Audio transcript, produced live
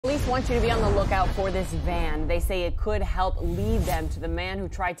want you to be on the lookout for this van. They say it could help lead them to the man who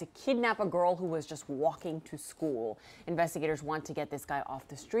tried to kidnap a girl who was just walking to school. Investigators want to get this guy off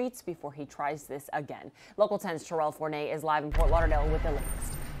the streets before he tries this again. Local 10's Terrell Fournay is live in Fort Lauderdale with the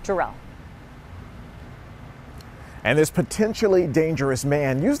latest. Terrell. And this potentially dangerous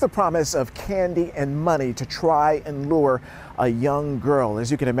man used the promise of candy and money to try and lure a young girl. As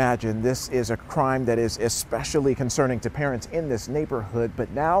you can imagine, this is a crime that is especially concerning to parents in this neighborhood.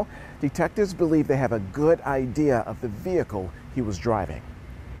 But now detectives believe they have a good idea of the vehicle he was driving.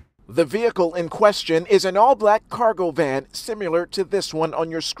 The vehicle in question is an all-black cargo van similar to this one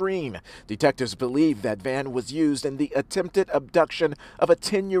on your screen. Detectives believe that van was used in the attempted abduction of a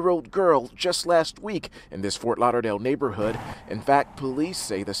 10-year-old girl just last week in this Fort Lauderdale neighborhood. In fact, police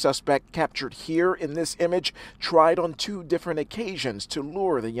say the suspect captured here in this image tried on 2 different occasions to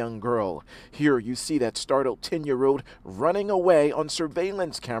lure the young girl. Here you see that startled 10-year-old running away on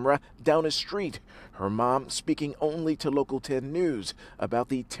surveillance camera down a street. Her mom speaking only to Local 10 News about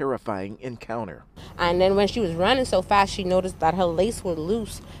the terrifying encounter. And then when she was running so fast, she noticed that her lace was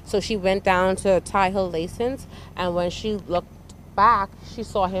loose. So she went down to tie her laces. And when she looked back, she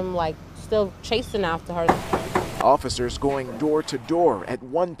saw him still chasing after her. Officers going door to door at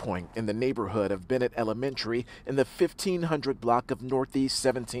one point in the neighborhood of Bennett Elementary in the 1500 block of Northeast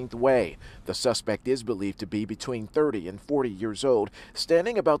 17th Way. The suspect is believed to be between 30 and 40 years old,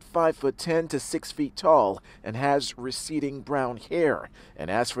 standing about 5'10" to 6 feet tall, and has receding brown hair.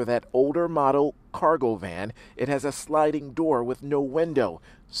 And as for that older model cargo van, it has a sliding door with no window,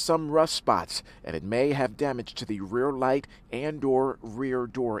 some rust spots, and it may have damage to the rear light and/or rear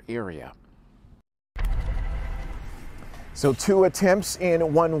door area. So 2 attempts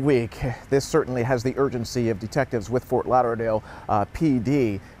in 1 week. This certainly has the urgency of detectives with Fort Lauderdale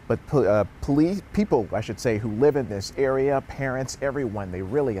PD. But people, I should say, who live in this area, parents, everyone, they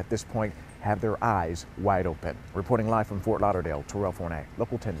really at this point have their eyes wide open. Reporting live from Fort Lauderdale, Terrell Fournay,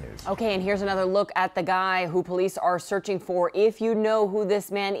 Local 10 News. Okay, and here's another look at the guy who police are searching for. If you know who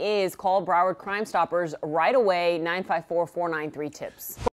this man is, call Broward Crime Stoppers right away, 954-493-TIPS.